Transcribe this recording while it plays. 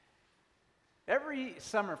Every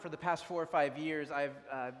summer for the past 4 or 5 years, I've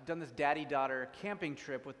done this daddy-daughter camping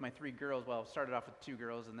trip with my 3 girls. Well, started off with 2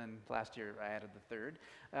 girls, and then last year I added the third.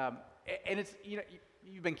 And it's,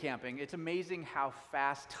 you've been camping. It's amazing how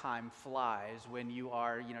fast time flies when you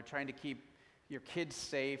are, trying to keep your kids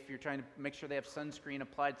safe. You're trying to make sure they have sunscreen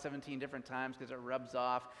applied 17 different times because it rubs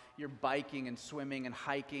off. You're biking and swimming and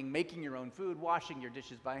hiking, making your own food, washing your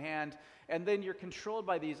dishes by hand. And then you're controlled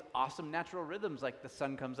by these awesome natural rhythms, like the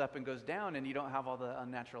sun comes up and goes down and you don't have all the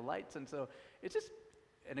unnatural lights. And so it's just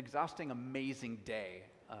an exhausting, amazing day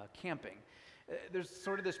camping. There's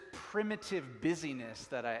sort of this primitive busyness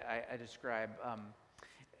that I describe.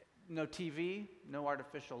 No TV, no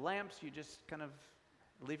artificial lamps. You just kind of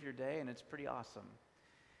live your day, and it's pretty awesome.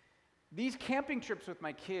 These camping trips with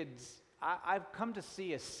my kids, I've come to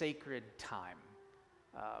see a sacred time.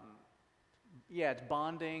 It's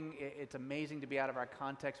bonding. It's amazing to be out of our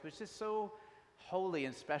context, but it's just so holy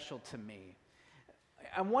and special to me.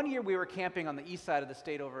 And one year we were camping on the east side of the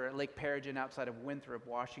state over at Lake Pearrygin outside of Winthrop,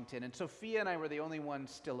 Washington, and Sophia and I were the only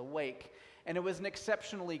ones still awake. And it was an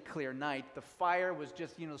exceptionally clear night. The fire was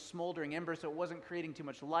just, smoldering embers, so it wasn't creating too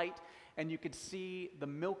much light. And you could see the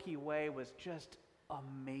Milky Way was just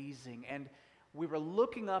amazing. And we were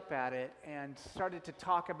looking up at it and started to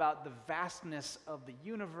talk about the vastness of the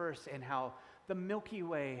universe and how the Milky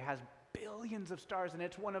Way has billions of stars, and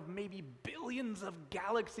it's one of maybe billions of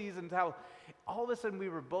galaxies, and how all of a sudden we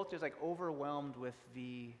were both just like overwhelmed with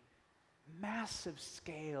the massive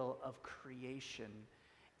scale of creation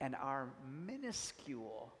and our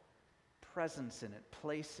minuscule presence in it,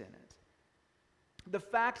 place in it. The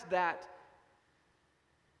fact that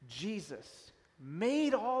Jesus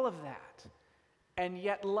made all of that and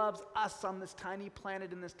yet loves us on this tiny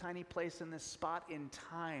planet, in this tiny place, in this spot in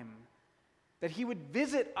time, that he would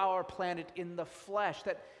visit our planet in the flesh,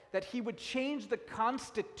 that he would change the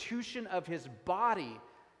constitution of his body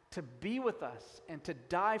to be with us and to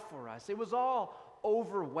die for us. It was all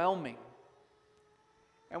overwhelming.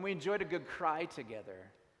 And we enjoyed a good cry together.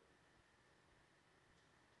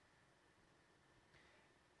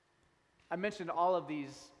 I mentioned all of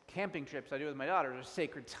these camping trips I do with my daughter, a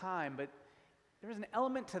sacred time, but there was an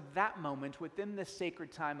element to that moment within this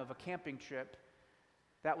sacred time of a camping trip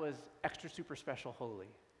that was extra super special holy.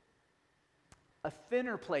 A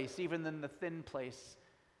thinner place even than the thin place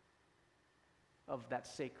of that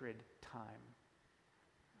sacred time.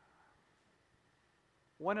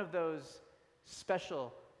 One of those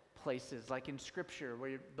special places, like in Scripture,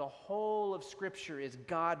 where the whole of Scripture is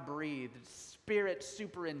God-breathed, Spirit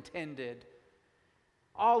superintended.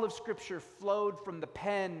 All of Scripture flowed from the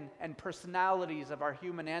pen and personalities of our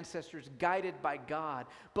human ancestors, guided by God.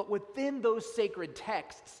 But within those sacred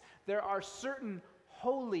texts, there are certain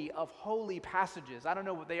holy of holy passages. I don't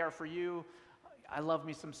know what they are for you. I love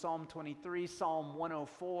me some Psalm 23, Psalm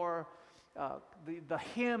 104, the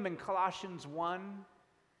hymn in Colossians 1,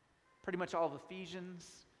 pretty much all of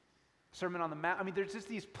Ephesians, Sermon on the Mount. I mean, there's just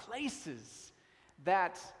these places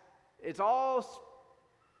that it's all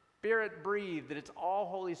Spirit-breathed, that it's all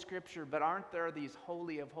Holy Scripture, but aren't there these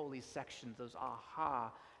holy of holy sections, those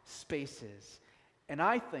aha spaces? And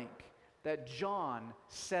I think that John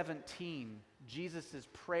 17, Jesus'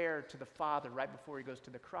 prayer to the Father right before he goes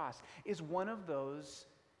to the cross, is one of those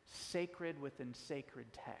sacred within sacred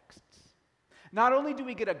texts. Not only do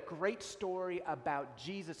we get a great story about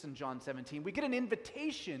Jesus in John 17, we get an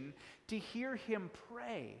invitation to hear him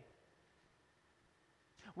pray.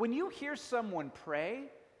 When you hear someone pray,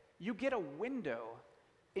 you get a window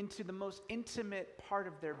into the most intimate part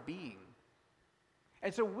of their being.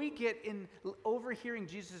 And so we get, in overhearing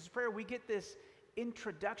Jesus' prayer, we get this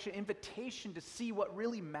invitation to see what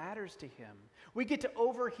really matters to him. We get to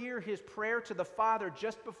overhear his prayer to the Father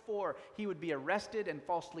just before he would be arrested and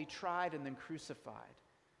falsely tried and then crucified.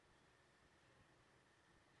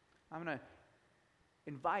 I'm going to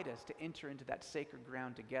invite us to enter into that sacred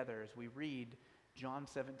ground together as we read John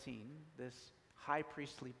 17, this high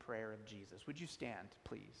priestly prayer of Jesus. Would you stand,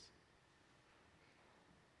 please?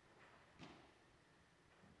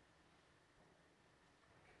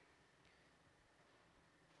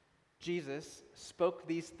 Jesus spoke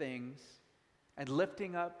these things, and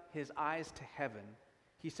lifting up his eyes to heaven,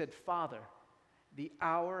 he said, Father, the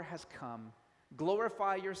hour has come.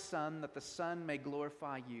 Glorify your Son, that the Son may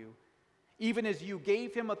glorify you, even as you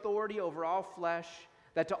gave him authority over all flesh,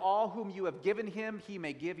 that to all whom you have given him, he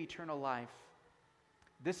may give eternal life.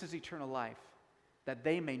 This is eternal life, that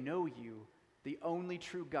they may know you, the only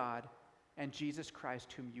true God, and Jesus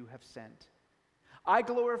Christ whom you have sent. I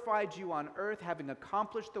glorified you on earth, having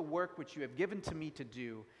accomplished the work which you have given to me to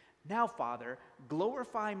do. Now, Father,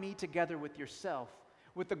 glorify me together with yourself,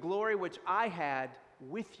 with the glory which I had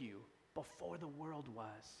with you before the world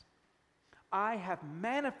was. I have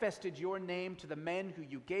manifested your name to the men who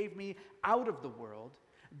you gave me out of the world.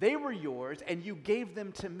 They were yours, and you gave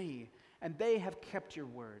them to me, and they have kept your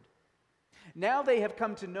word. Now they have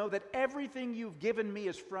come to know that everything you've given me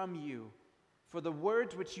is from you. For the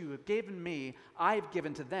words which you have given me, I have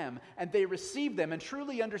given to them, and they receive them and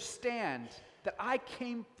truly understand that I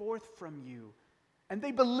came forth from you, and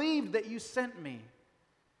they believed that you sent me.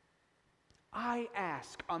 I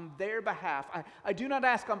ask on their behalf. I do not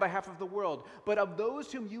ask on behalf of the world, but of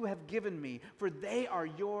those whom you have given me, for they are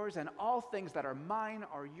yours, and all things that are mine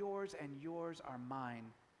are yours, and yours are mine.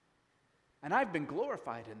 And I've been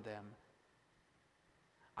glorified in them.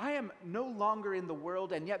 I am no longer in the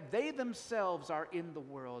world, and yet they themselves are in the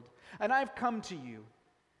world. And I've come to you.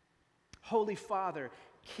 Holy Father,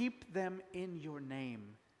 keep them in your name,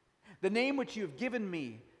 the name which you have given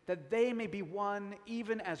me, that they may be one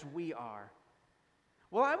even as we are.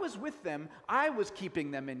 While I was with them, I was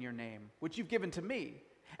keeping them in your name, which you've given to me.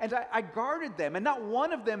 And I guarded them, and not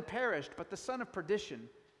one of them perished, but the son of perdition,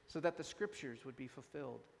 so that the scriptures would be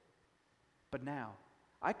fulfilled. But now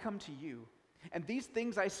I come to you, and these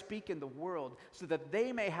things I speak in the world, so that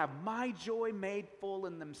they may have my joy made full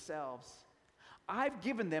in themselves. I've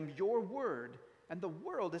given them your word, and the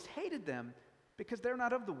world has hated them, because they're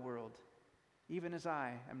not of the world, even as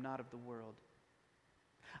I am not of the world.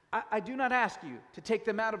 I do not ask you to take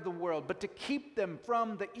them out of the world, but to keep them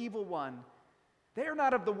from the evil one. They are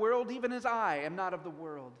not of the world, even as I am not of the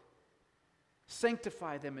world.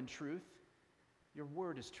 Sanctify them in truth. Your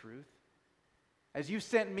word is truth. As you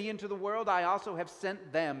sent me into the world, I also have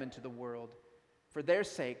sent them into the world. For their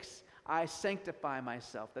sakes, I sanctify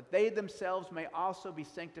myself, that they themselves may also be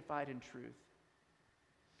sanctified in truth.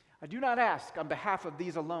 I do not ask on behalf of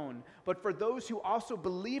these alone, but for those who also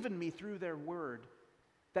believe in me through their word,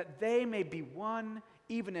 that they may be one,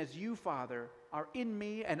 even as you, Father, are in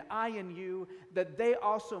me and I in you, that they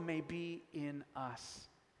also may be in us,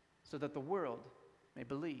 so that the world may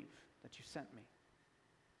believe that you sent me.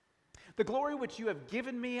 The glory which you have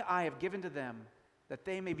given me, I have given to them, that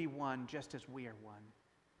they may be one just as we are one.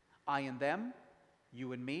 I and them,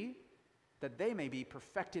 you and me, that they may be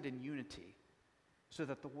perfected in unity, so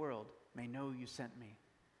that the world may know you sent me,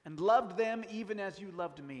 and loved them even as you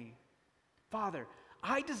loved me. Father,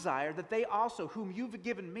 I desire that they also, whom you've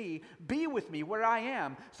given me, be with me where I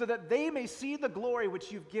am, so that they may see the glory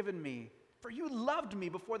which you've given me. For you loved me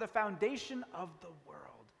before the foundation of the world.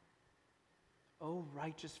 O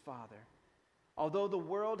righteous Father, although the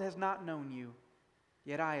world has not known you,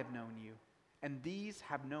 yet I have known you, and these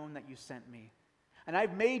have known that you sent me. And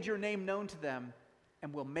I've made your name known to them,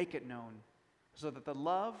 and will make it known, so that the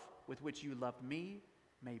love with which you loved me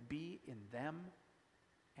may be in them,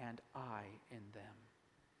 and I in them.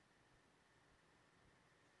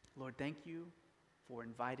 Lord, thank you for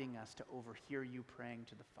inviting us to overhear you praying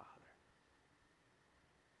to the Father.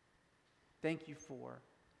 Thank you for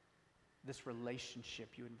this relationship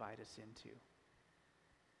you invite us into.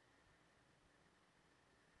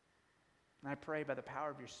 And I pray by the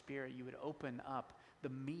power of your Spirit you would open up the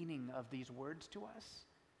meaning of these words to us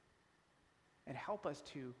and help us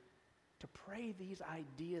to pray these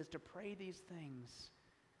ideas, to pray these things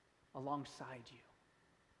alongside you.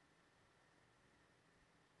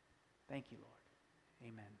 Thank you,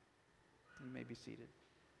 Lord. Amen. You may be seated.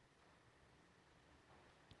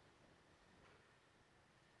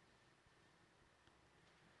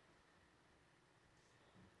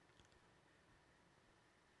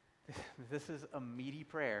 This is a meaty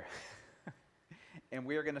prayer. And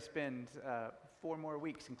we are going to spend 4 more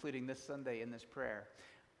weeks, including this Sunday, in this prayer.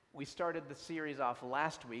 We started the series off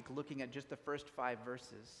last week looking at just the first 5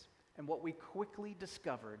 verses. And what we quickly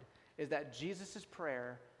discovered is that Jesus'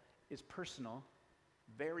 prayer is personal,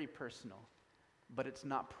 very personal, but it's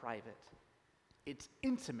not private. It's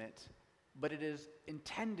intimate, but it is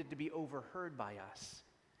intended to be overheard by us.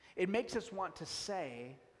 It makes us want to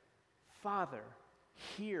say, Father,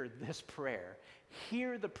 hear this prayer.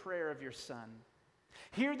 Hear the prayer of your Son.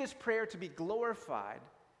 Hear this prayer to be glorified,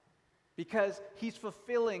 because he's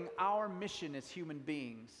fulfilling our mission as human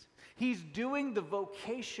beings. He's doing the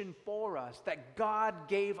vocation for us that God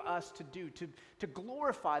gave us to do, to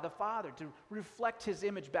glorify the Father, to reflect his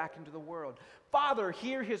image back into the world. Father,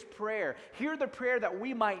 hear his prayer. Hear the prayer that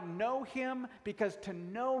we might know him, because to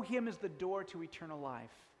know him is the door to eternal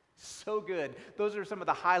life. So good. Those are some of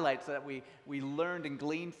the highlights that we learned and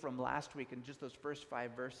gleaned from last week in just those first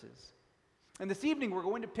 5 verses. And this evening, we're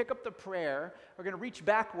going to pick up the prayer. We're going to reach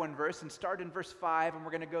back 1 verse and start in verse 5, and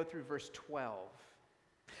we're going to go through verse 12.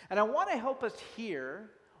 And I want to help us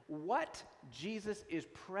hear what Jesus is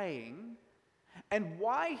praying and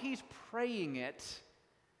why he's praying it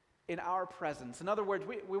in our presence. In other words,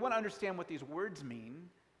 we want to understand what these words mean,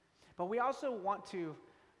 but we also want to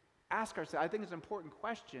ask ourselves, I think it's an important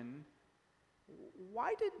question,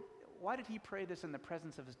 why did he pray this in the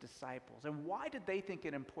presence of his disciples? And why did they think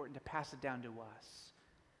it important to pass it down to us?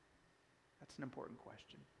 That's an important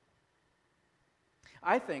question.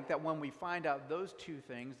 I think that when we find out those two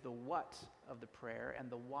things, the what of the prayer and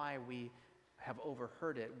the why we have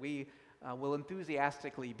overheard it, we will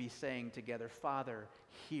enthusiastically be saying together, Father,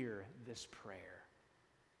 hear this prayer.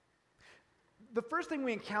 The first thing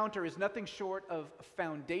we encounter is nothing short of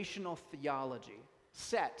foundational theology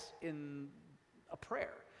set in a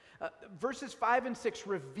prayer. Verses 5 and 6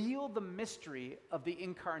 reveal the mystery of the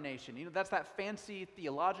incarnation. You know, that's that fancy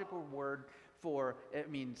theological word for,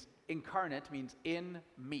 it means incarnate, means in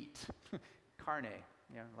meat. Carne,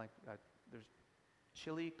 like there's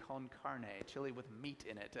chili con carne, chili with meat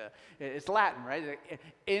in it. It's Latin, right?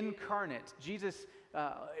 Incarnate. Jesus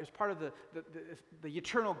is part of the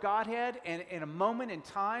eternal Godhead, and in a moment in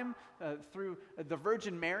time, through the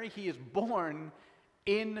Virgin Mary, he is born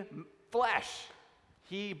in flesh.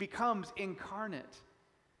 He becomes incarnate.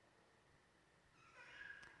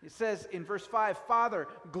 It says in verse 5, Father,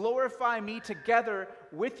 glorify me together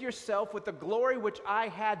with yourself with the glory which I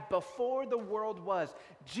had before the world was.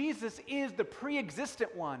 Jesus is the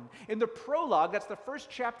pre-existent one. In the prologue, that's the first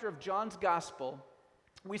chapter of John's Gospel,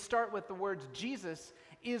 we start with the words, Jesus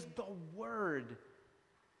is the Word.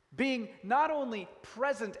 Being not only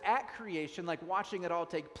present at creation, like watching it all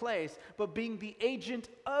take place, but being the agent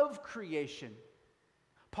of creation.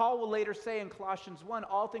 Paul will later say in Colossians 1,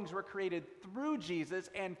 all things were created through Jesus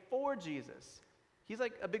and for Jesus. He's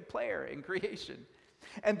like a big player in creation.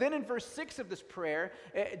 And then in verse 6 of this prayer,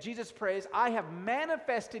 Jesus prays, I have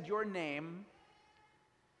manifested your name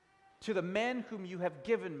to the men whom you have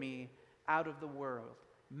given me out of the world.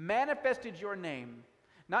 Manifested your name.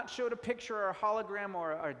 Not showed a picture or a hologram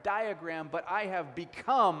or a diagram, but I have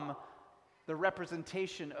become the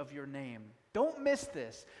representation of your name. Don't miss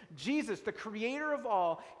this. Jesus, the creator of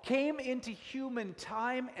all, came into human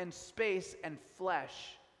time and space and flesh.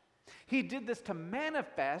 He did this to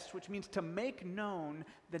manifest, which means to make known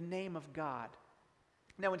the name of God.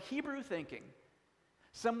 Now, in Hebrew thinking,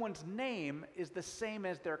 someone's name is the same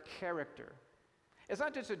as their character. It's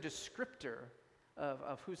not just a descriptor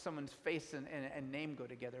of who someone's face and name go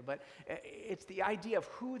together, but it's the idea of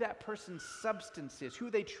who that person's substance is,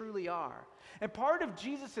 who they truly are. And part of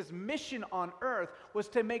Jesus' mission on earth was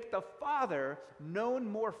to make the Father known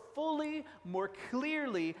more fully, more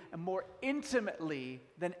clearly, and more intimately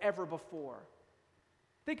than ever before.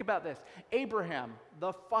 Think about this. Abraham,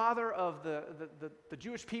 the father of the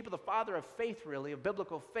Jewish people, the father of faith really, of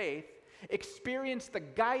biblical faith, experienced the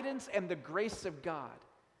guidance and the grace of God.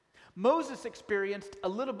 Moses experienced a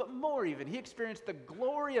little bit more even. He experienced the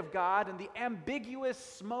glory of God and the ambiguous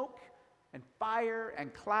smoke and fire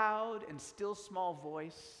and cloud and still small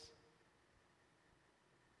voice.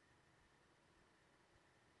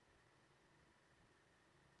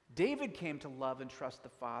 David came to love and trust the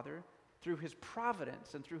Father through his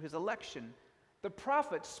providence and through his election. The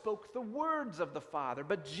prophets spoke the words of the Father,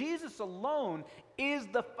 but Jesus alone is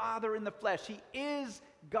the Father in the flesh. He is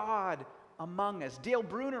God among us. Dale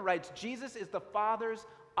Bruner writes, Jesus is the Father's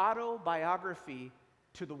autobiography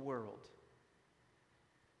to the world.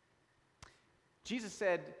 Jesus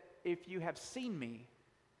said, if you have seen me,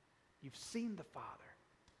 you've seen the Father.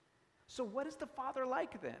 So what is the Father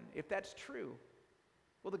like then, if that's true?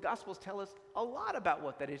 Well, the Gospels tell us a lot about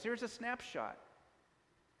what that is. Here's a snapshot.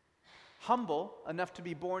 Humble enough to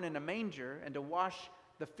be born in a manger and to wash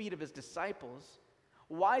the feet of his disciples,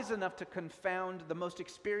 wise enough to confound the most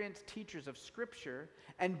experienced teachers of Scripture,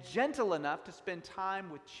 and gentle enough to spend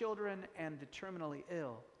time with children and the terminally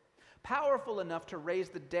ill. Powerful enough to raise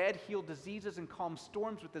the dead, heal diseases, and calm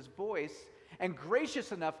storms with his voice, and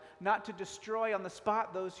gracious enough not to destroy on the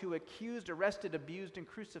spot those who accused, arrested, abused, and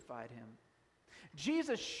crucified him.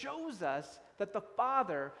 Jesus shows us that the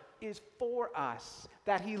Father is for us,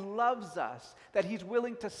 that he loves us, that he's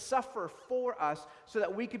willing to suffer for us so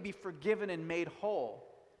that we could be forgiven and made whole.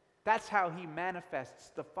 That's how he manifests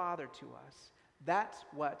the Father to us. That's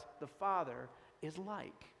what the Father is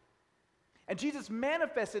like. And Jesus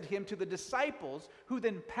manifested him to the disciples, who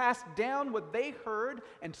then passed down what they heard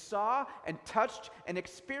and saw and touched and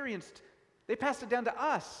experienced. They passed it down to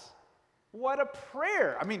us. What a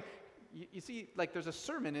prayer. I mean, you see, like there's a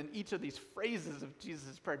sermon in each of these phrases of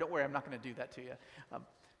Jesus' prayer. Don't worry, I'm not going to do that to you.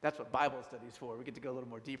 That's what Bible study's for. We get to go a little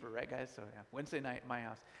more deeper, right, guys? So yeah, Wednesday night, my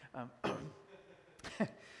house.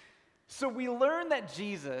 So we learn that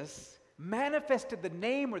Jesus manifested the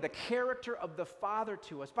name or the character of the Father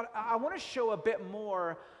to us. But I want to show a bit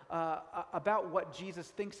more about what Jesus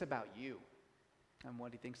thinks about you and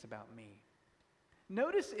what he thinks about me.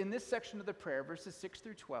 Notice in this section of the prayer, verses 6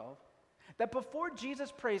 through 12, that before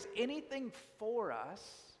Jesus prays anything for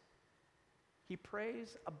us, he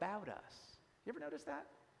prays about us. You ever notice that?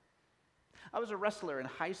 I was a wrestler in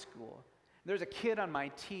high school. There was a kid on my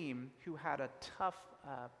team who had a tough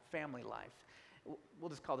family life. We'll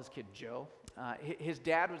just call this kid Joe. His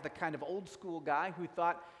dad was the kind of old school guy who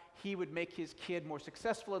thought he would make his kid more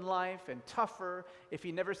successful in life and tougher if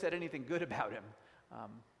he never said anything good about him.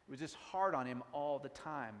 It was just hard on him all the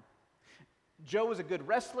time. Joe was a good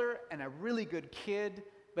wrestler and a really good kid,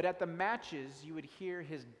 but at the matches, you would hear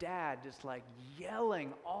his dad just like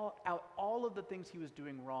yelling out all of the things he was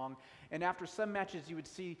doing wrong. And after some matches, you would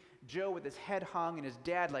see Joe with his head hung and his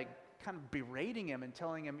dad like kind of berating him and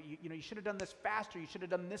telling him, you should have done this faster, you should have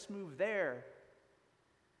done this move there.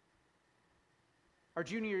 Our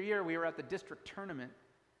junior year, we were at the district tournament,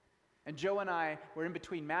 and Joe and I were in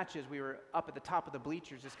between matches. We were up at the top of the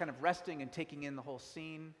bleachers, just kind of resting and taking in the whole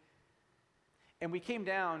scene. And we came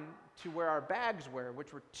down to where our bags were,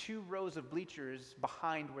 which were 2 rows of bleachers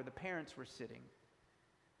behind where the parents were sitting.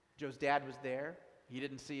 Joe's dad was there. He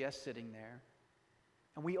didn't see us sitting there.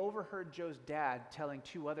 And we overheard Joe's dad telling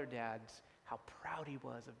 2 other dads how proud he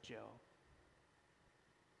was of Joe,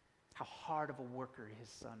 how hard of a worker his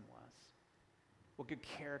son was, what good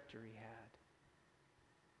character he had,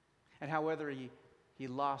 and how whether he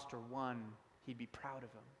lost or won, he'd be proud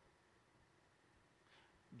of him.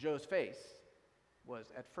 Joe's face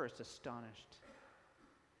was at first astonished,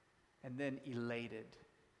 and then elated,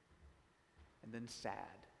 and then sad.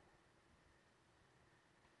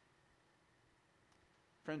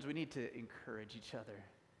 Friends, we need to encourage each other.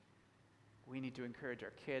 We need to encourage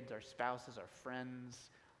our kids, our spouses, our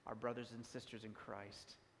friends, our brothers and sisters in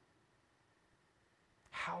Christ.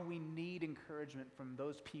 How we need encouragement from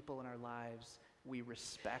those people in our lives we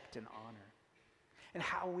respect and honor. And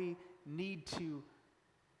how we need to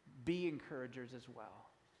be encouragers as well.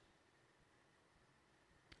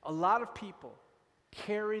 A lot of people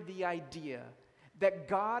carry the idea that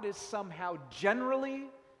God is somehow generally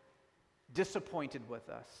disappointed with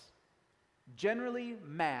us, generally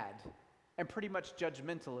mad, and pretty much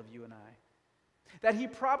judgmental of you and I. That he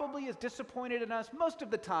probably is disappointed in us most of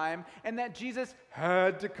the time, and that Jesus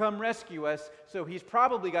had to come rescue us, so he's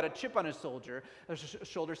probably got a chip on his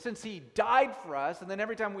shoulder since he died for us, and then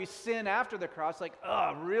every time we sin after the cross, like,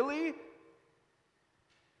 oh, really?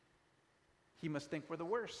 He must think we're the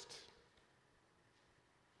worst.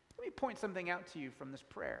 Let me point something out to you from this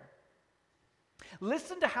prayer.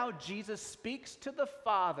 Listen to how Jesus speaks to the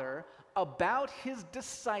Father about his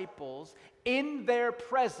disciples in their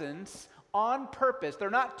presence on purpose. They're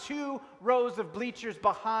not 2 rows of bleachers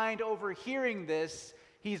behind overhearing this.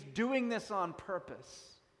 He's doing this on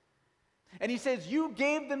purpose. And he says, you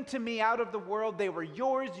gave them to me out of the world. They were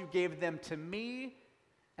yours. You gave them to me,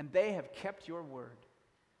 and they have kept your word.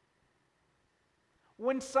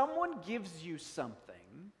 When someone gives you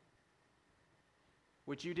something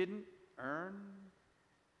which you didn't earn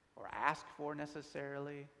or ask for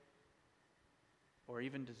necessarily or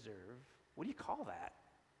even deserve, what do you call that?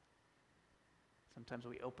 Sometimes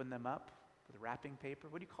we open them up with wrapping paper.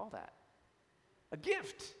 What do you call that? A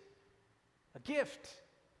gift. A gift.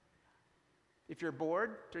 If you're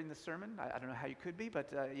bored during the sermon, I don't know how you could be,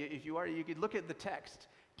 but if you are, you could look at the text.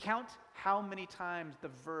 Count how many times the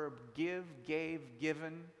verb give, gave,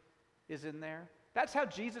 given is in there. That's how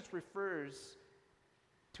Jesus refers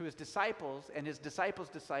to his disciples and his disciples'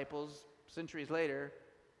 disciples centuries later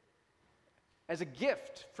as a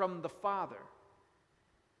gift from the Father.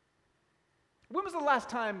 When was the last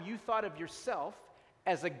time you thought of yourself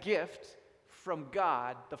as a gift from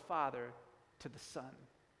God the Father to the Son?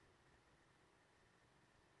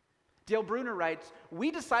 Dale Bruner writes, we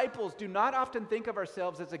disciples do not often think of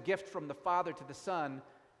ourselves as a gift from the Father to the Son.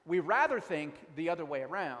 We rather think the other way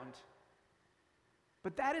around.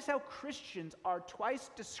 But that is how Christians are twice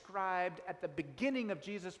described at the beginning of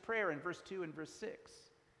Jesus' prayer in verse 2 and verse 6.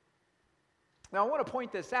 Now, I want to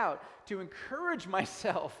point this out to encourage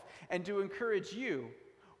myself and to encourage you.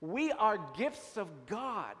 We are gifts of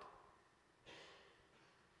God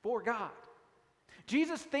for God.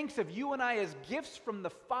 Jesus thinks of you and I as gifts from the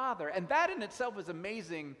Father, and that in itself is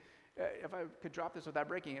amazing. If I could drop this without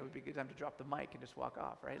breaking, it would be a good time to drop the mic and just walk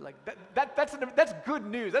off, right? Like that's good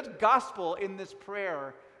news. That's gospel in this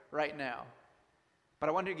prayer right now. But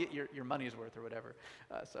I want to get your money's worth or whatever.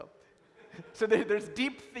 So there's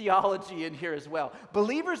deep theology in here as well.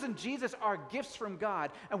 Believers in Jesus are gifts from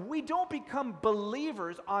God, and we don't become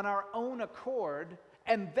believers on our own accord,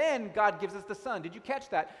 and then God gives us the Son. Did you catch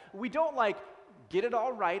that? We don't get it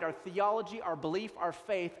all right, our theology, our belief, our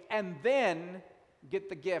faith, and then get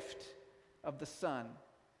the gift of the Son.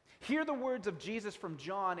 Hear the words of Jesus from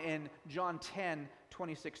John in John 10,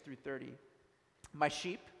 26 through 30. My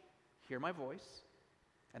sheep hear my voice,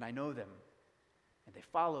 and I know them, and they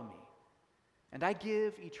follow me. And I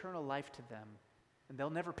give eternal life to them, and they'll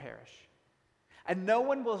never perish. And no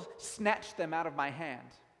one will snatch them out of my hand.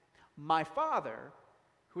 My Father,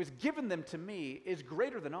 who has given them to me, is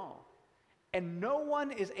greater than all, and no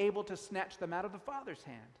one is able to snatch them out of the Father's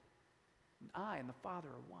hand. And I and the Father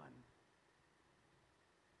are one.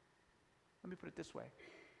 Let me put it this way.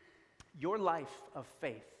 Your life of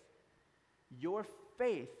faith, your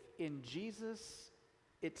faith in Jesus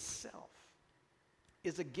itself,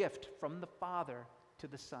 is a gift from the Father to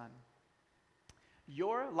the Son.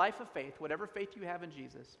 Your life of faith, whatever faith you have in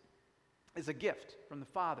Jesus, is a gift from the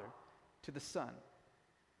Father to the Son.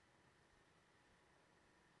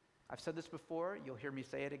 I've said this before, you'll hear me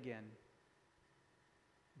say it again.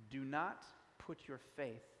 Do not put your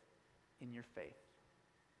faith in your faith.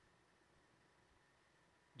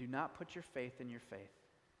 Do not put your faith in your faith.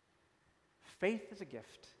 Faith is a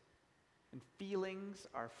gift, and feelings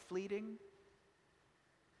are fleeting.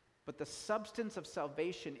 But the substance of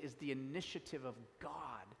salvation is the initiative of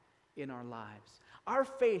God in our lives. Our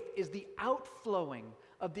faith is the outflowing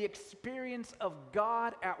of the experience of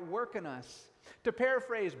God at work in us. To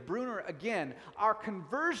paraphrase Bruner again, our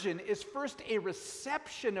conversion is first a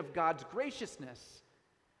reception of God's graciousness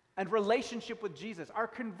and relationship with Jesus. Our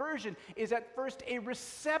conversion is at first a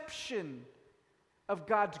reception of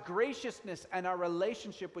God's graciousness and our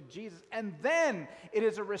relationship with Jesus. And then it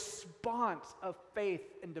is a response of faith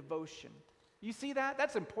and devotion. You see that?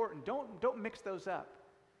 That's important. Don't mix those up.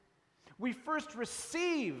 We first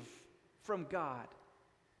receive from God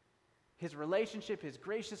His relationship, His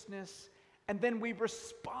graciousness, and then we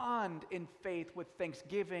respond in faith with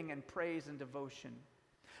thanksgiving and praise and devotion.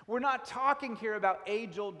 We're not talking here about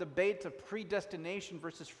age-old debates of predestination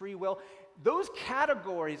versus free will. Those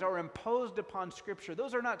categories are imposed upon Scripture.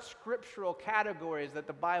 Those are not scriptural categories that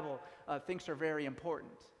the Bible thinks are very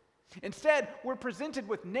important. Instead, we're presented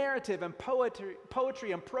with narrative and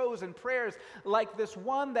poetry and prose and prayers like this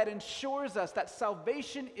one that ensures us that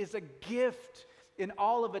salvation is a gift in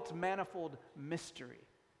all of its manifold mystery.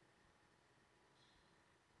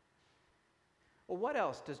 Well, what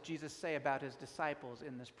else does Jesus say about His disciples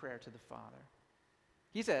in this prayer to the Father?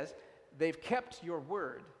 He says, they've kept your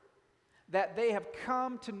word, that they have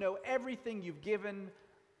come to know everything you've given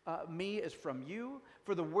me is from you.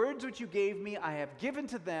 For the words which you gave me I have given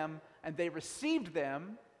to them, and they received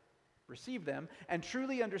them, and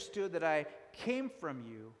truly understood that I came from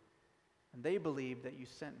you, and they believed that you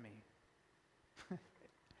sent me.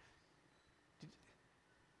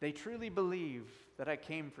 They truly believe that I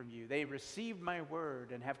came from you. They received my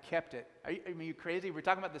word and have kept it. Are you crazy? We're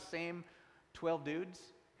talking about the same 12 dudes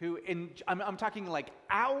who, I'm talking like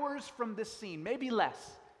hours from this scene, maybe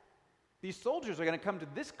less. These soldiers are going to come to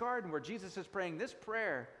this garden where Jesus is praying this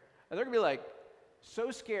prayer, and they're going to be like so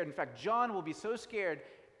scared. In fact, John will be so scared,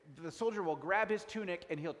 the soldier will grab his tunic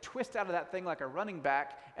and he'll twist out of that thing like a running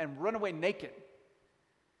back and run away naked.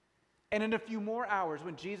 And in a few more hours,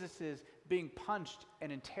 when Jesus is being punched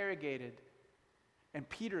and interrogated, and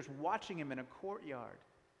Peter's watching him in a courtyard,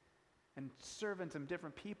 and servants and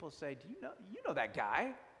different people say, "Do you know that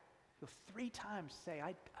guy?" He'll 3 times say,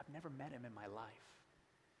 I've never met him in my life.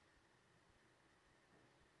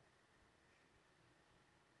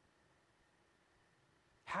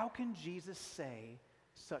 How can Jesus say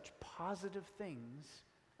such positive things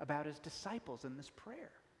about His disciples in this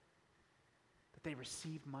prayer? That they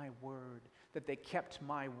received my word, that they kept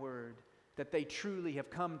my word, that they truly have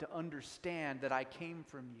come to understand that I came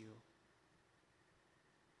from you.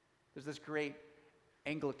 There's this great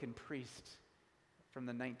Anglican priest from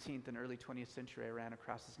the 19th and early 20th century I ran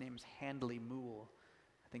across. His name's Handley Moule.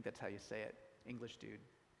 I think that's how you say it. English dude.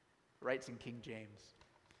 Writes in King James.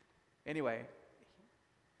 Anyway,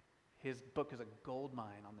 his book is a gold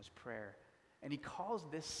mine on this prayer. And he calls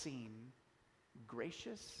this scene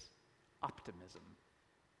gracious optimism.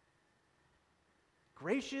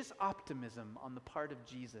 Gracious optimism on the part of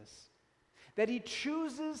Jesus, that He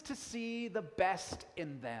chooses to see the best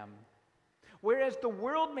in them. Whereas the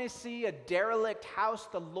world may see a derelict house,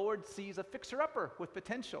 the Lord sees a fixer-upper with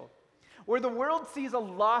potential. Where the world sees a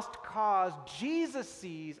lost cause, Jesus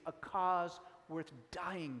sees a cause worth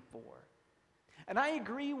dying for. And I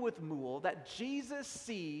agree with Moule that Jesus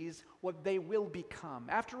sees what they will become.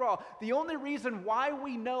 After all, the only reason why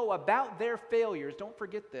we know about their failures, don't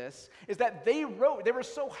forget this, is that they were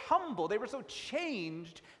so humble, they were so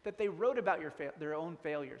changed that they wrote about their own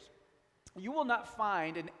failures. You will not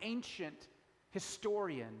find an ancient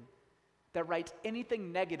historian that writes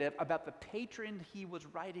anything negative about the patron he was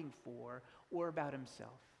writing for or about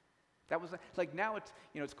himself. That was like now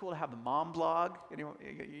it's cool to have the mom blog. Anyone,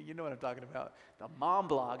 you know what I'm talking about? The mom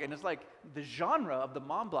blog, and it's like the genre of the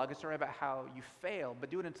mom blog is to write about how you fail, but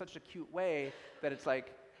do it in such a cute way that it's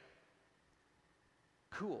like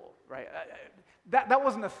cool, right? That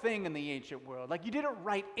wasn't a thing in the ancient world. Like you didn't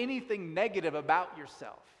write anything negative about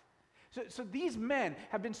yourself. So these men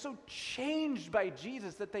have been so changed by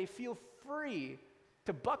Jesus that they feel free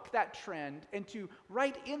to buck that trend and to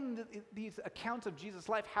write in these accounts of Jesus'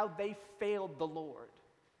 life how they failed the Lord.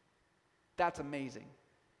 That's amazing.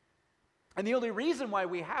 And the only reason why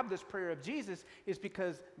we have this prayer of Jesus is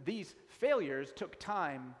because these failures took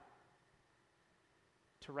time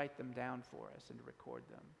to write them down for us and to record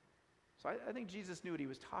them. So I think Jesus knew what he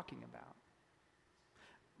was talking about.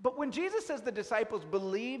 But when Jesus says the disciples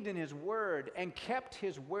believed in his word and kept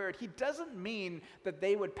his word, he doesn't mean that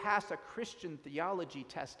they would pass a Christian theology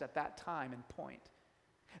test at that time and point.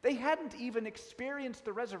 They hadn't even experienced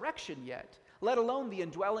the resurrection yet, let alone the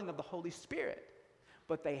indwelling of the Holy Spirit.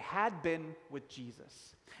 But they had been with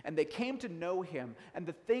Jesus, and they came to know him and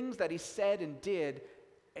the things that he said and did,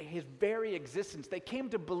 his very existence. They came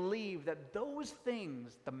to believe that those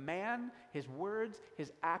things, the man, his words,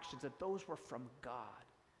 his actions, that those were from God.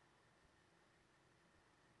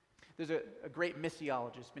 There's a great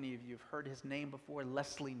missiologist, many of you have heard his name before,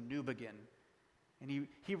 Lesslie Newbigin. And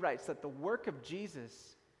he writes that the work of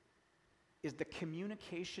Jesus is the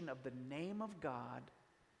communication of the name of God,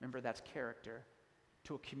 remember that's character,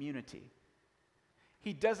 to a community.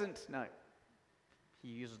 He doesn't, no, he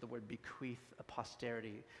uses the word bequeath a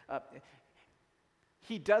posterity.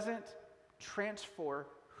 He doesn't transfer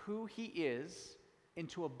who he is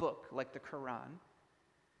into a book like the Quran.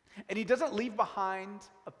 And he doesn't leave behind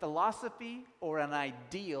a philosophy or an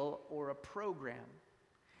ideal or a program.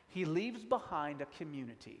 He leaves behind a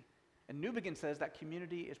community. And Newbigin says that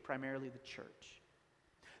community is primarily the church.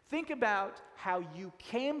 Think about how you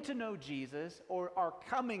came to know Jesus or are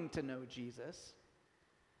coming to know Jesus.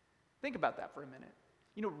 Think about that for a minute.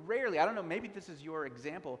 You know, rarely, I don't know, maybe this is your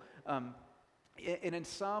example, and in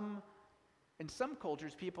some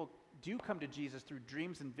cultures, people do come to Jesus through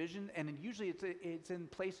dreams and vision, and usually it's in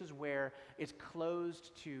places where it's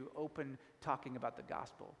closed to open talking about the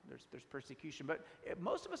gospel. There's persecution. But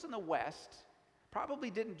most of us in the West probably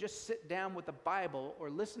didn't just sit down with the Bible or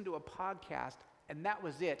listen to a podcast, and that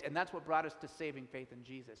was it, and that's what brought us to saving faith in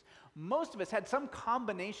Jesus. Most of us had some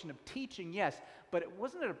combination of teaching, yes, but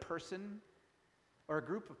wasn't it a person or a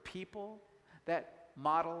group of people that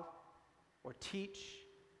model or teach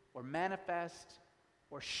or manifest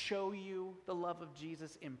or show you the love of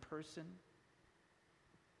Jesus in person?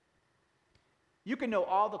 You can know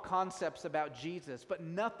all the concepts about Jesus, but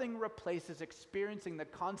nothing replaces experiencing the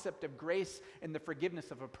concept of grace and the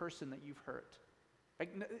forgiveness of a person that you've hurt. Like,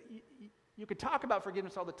 you can talk about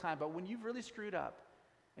forgiveness all the time, but when you've really screwed up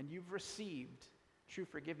and you've received true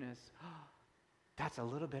forgiveness, that's a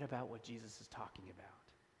little bit about what Jesus is talking about.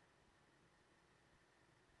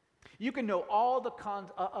 You can know all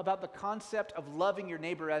about the concept of loving your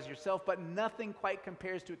neighbor as yourself, but nothing quite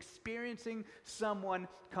compares to experiencing someone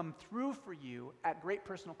come through for you at great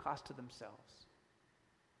personal cost to themselves.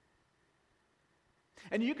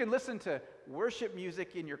 And you can listen to worship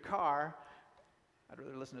music in your car. I'd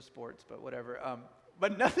rather listen to sports, but whatever.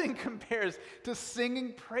 But nothing compares to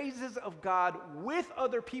singing praises of God with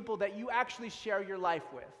other people that you actually share your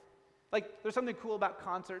life with. Like, there's something cool about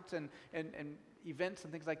concerts and events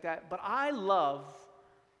and things like that, but I love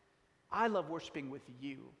worshiping with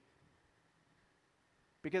you.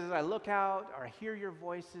 Because as I look out or hear your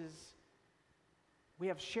voices, we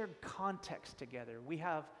have shared context together. We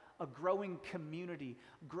have a growing community,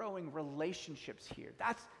 growing relationships here.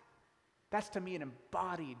 That's to me an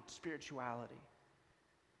embodied spirituality.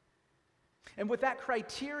 And with that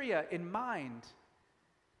criteria in mind,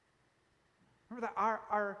 remember that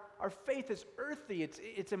our faith is earthy,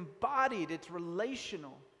 it's embodied, it's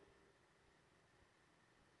relational.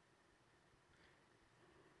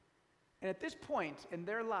 And at this point in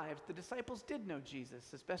their lives, the disciples did know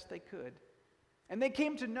Jesus as best they could. And they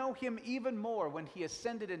came to know him even more when he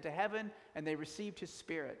ascended into heaven and they received his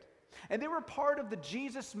Spirit. And they were part of the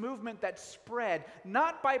Jesus movement that spread,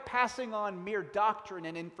 not by passing on mere doctrine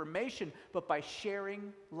and information, but by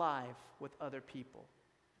sharing life with other people.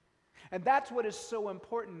 And that's what is so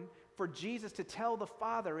important for Jesus to tell the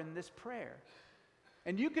Father in this prayer.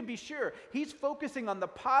 And you can be sure he's focusing on the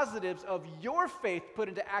positives of your faith put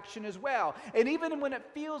into action as well. And even when it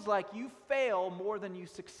feels like you fail more than you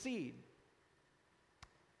succeed.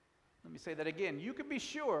 Let me say that again. You can be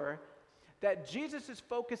sure that Jesus is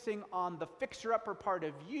focusing on the fixer-upper part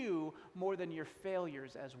of you more than your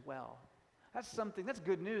failures as well. That's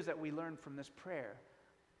good news that we learn from this prayer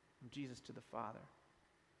from Jesus to the Father.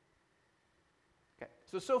 Okay,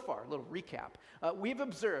 so far, a little recap. We've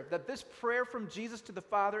observed that this prayer from Jesus to the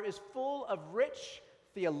Father is full of rich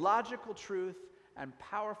theological truth and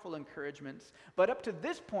powerful encouragements. But up to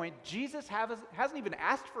this point, Jesus hasn't even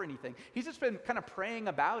asked for anything. He's just been kind of praying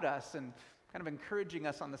about us and kind of encouraging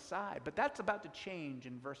us on the side. But that's about to change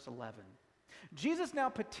in verse 11. Jesus now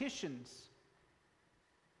petitions,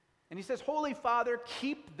 and he says, Holy Father,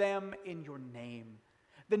 keep them in your name,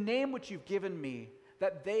 the name which you've given me,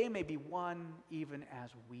 that they may be one even as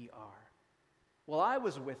we are. While I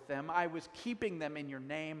was with them, I was keeping them in your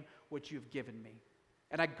name which you've given me.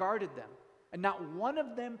 And I guarded them, and not one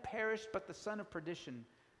of them perished but the son of perdition,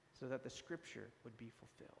 so that the scripture would be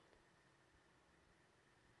fulfilled.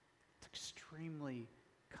 It's extremely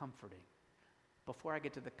comforting. Before I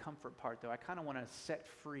get to the comfort part, though, I kind of want to set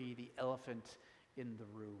free the elephant in the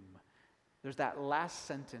room. There's that last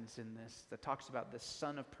sentence in this that talks about the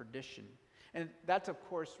son of perdition. And that's, of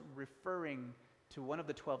course, referring to one of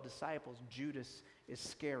the 12 disciples, Judas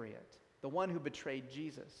Iscariot, the one who betrayed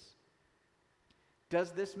Jesus.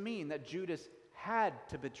 Does this mean that Judas had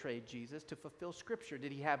to betray Jesus to fulfill Scripture?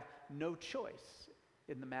 Did he have no choice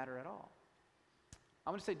in the matter at all? I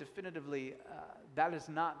want to say definitively that is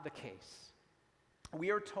not the case. We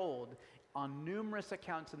are told on numerous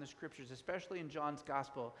accounts in the Scriptures, especially in John's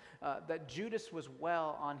Gospel, that Judas was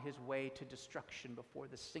well on his way to destruction before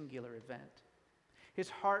the singular event. His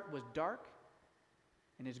heart was dark,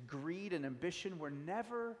 and his greed and ambition were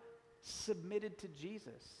never submitted to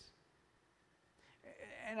Jesus.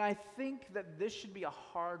 And I think that this should be a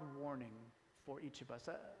hard warning for each of us,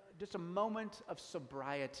 just a moment of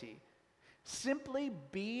sobriety. Simply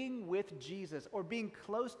being with Jesus or being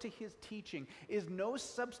close to his teaching is no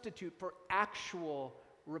substitute for actual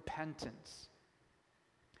repentance.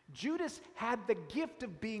 Judas had the gift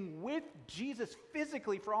of being with Jesus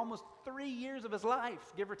physically for almost 3 years of his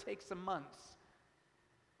life, give or take some months.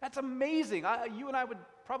 That's amazing. You and I would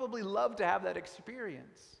probably love to have that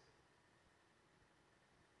experience.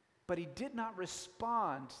 But he did not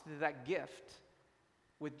respond to that gift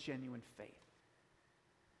with genuine faith.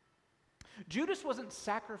 Judas wasn't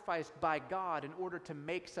sacrificed by God in order to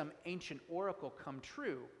make some ancient oracle come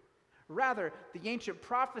true. Rather, the ancient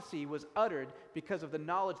prophecy was uttered because of the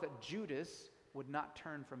knowledge that Judas would not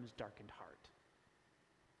turn from his darkened heart.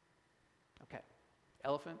 Okay,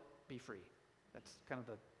 elephant, be free. That's kind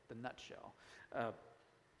of the nutshell.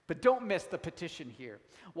 But don't miss the petition here.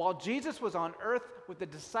 While Jesus was on earth with the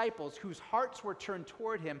disciples whose hearts were turned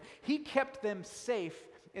toward him, he kept them safe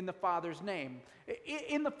in the Father's name,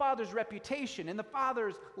 in the Father's reputation, in the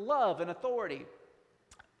Father's love and authority.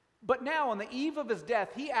 But now, on the eve of his death,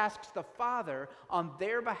 he asks the Father on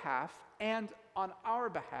their behalf and on our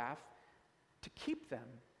behalf to keep them,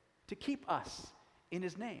 to keep us in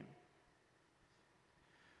his name.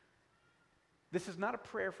 This is not a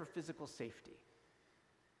prayer for physical safety.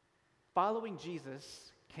 Following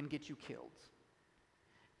Jesus can get you killed.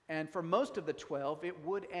 And for most of the 12, it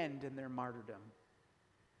would end in their martyrdom.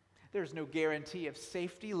 There's no guarantee of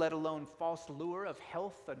safety, let alone false lure of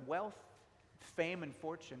health and wealth, fame and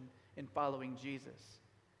fortune in following Jesus.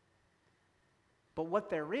 But what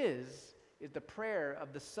there is the prayer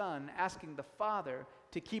of the Son asking the Father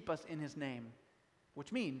to keep us in his name,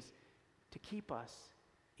 which means to keep us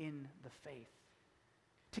in the faith,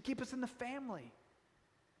 to keep us in the family,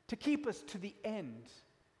 to keep us to the end.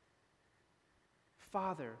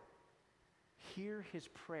 Father, hear his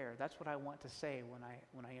prayer. That's what I want to say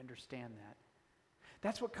when I understand that.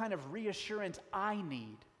 That's what kind of reassurance I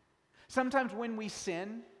need. Sometimes when we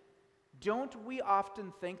sin, don't we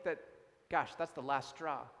often think that, gosh, that's the last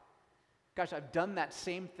straw. Gosh, I've done that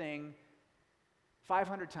same thing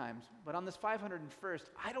 500 times, but on this 501st,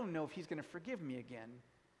 I don't know if he's going to forgive me again.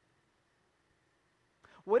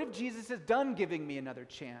 What if Jesus is done giving me another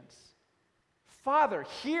chance? Father,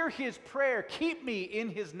 hear his prayer. Keep me in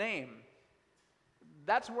his name.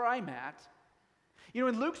 That's where I'm at. You know,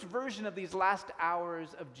 in Luke's version of these last hours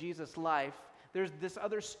of Jesus' life, there's this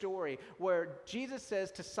other story where Jesus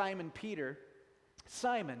says to Simon Peter,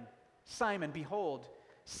 Simon, Simon, behold,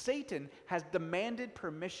 Satan has demanded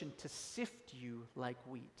permission to sift you like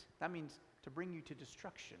wheat. That means to bring you to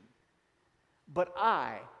destruction. But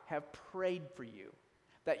I have prayed for you,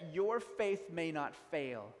 that your faith may not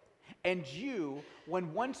fail, and you,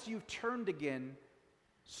 when once you've turned again,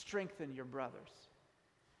 strengthen your brothers.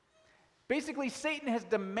 Basically, Satan has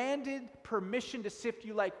demanded permission to sift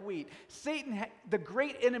you like wheat. Satan, the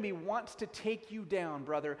great enemy, wants to take you down,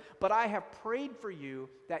 brother, but I have prayed for you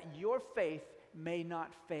that your faith may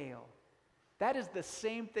not fail. That is the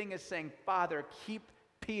same thing as saying, Father, keep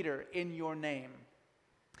Peter in your name.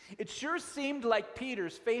 It sure seemed like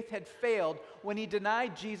Peter's faith had failed when he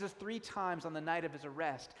denied Jesus 3 times on the night of his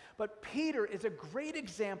arrest. But Peter is a great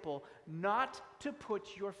example not to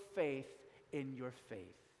put your faith in your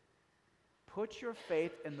faith. Put your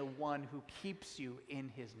faith in the one who keeps you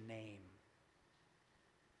in his name.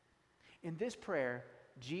 In this prayer,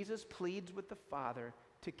 Jesus pleads with the Father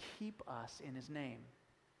to keep us in his name.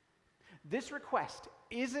 This request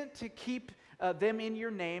isn't to keep them in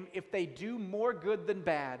your name if they do more good than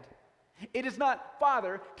bad. It is not,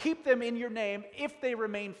 Father, keep them in your name if they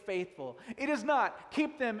remain faithful. It is not,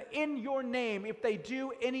 keep them in your name if they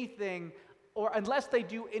do anything, or unless they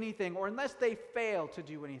do anything, or unless they fail to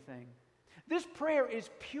do anything. This prayer is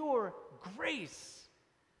pure grace.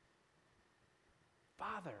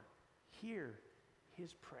 Father, hear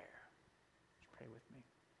his prayer. Just pray with me.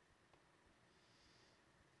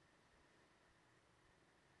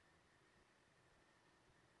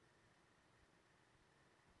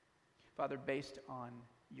 Father, based on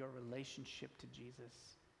your relationship to Jesus,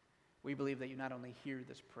 we believe that you not only hear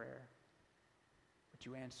this prayer, but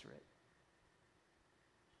you answer it.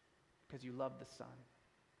 Because you love the Son.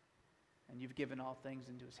 And you've given all things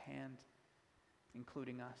into his hand,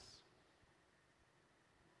 including us.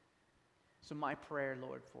 So my prayer,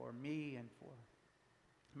 Lord, for me and for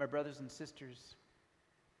my brothers and sisters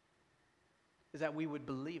is that we would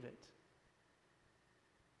believe it.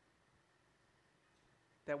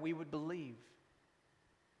 That we would believe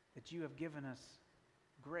that you have given us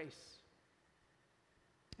grace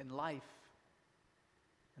and life,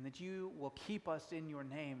 and that you will keep us in your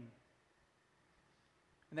name.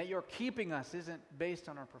 And that your keeping us isn't based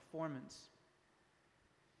on our performance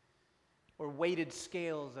or weighted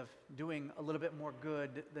scales of doing a little bit more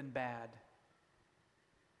good than bad.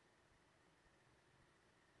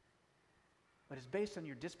 But it's based on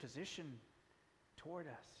your disposition toward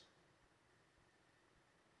us.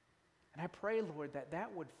 And I pray, Lord, that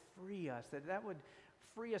that would free us, that would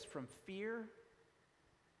free us from fear,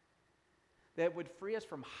 that would free us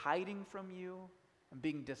from hiding from you and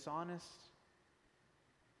being dishonest,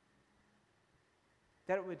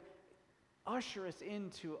 that it would usher us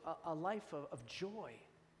into a life of joy,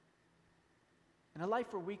 and a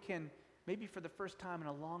life where we can, maybe for the first time in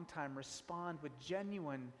a long time, respond with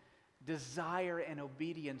genuine desire and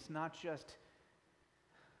obedience, not just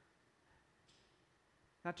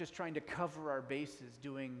trying to cover our bases,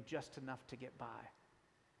 doing just enough to get by.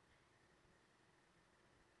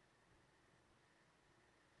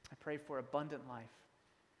 I pray for abundant life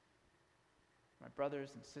for my brothers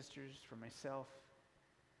and sisters, for myself.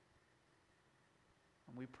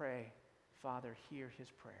 And we pray, Father, hear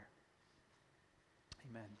his prayer.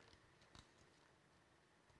 Amen.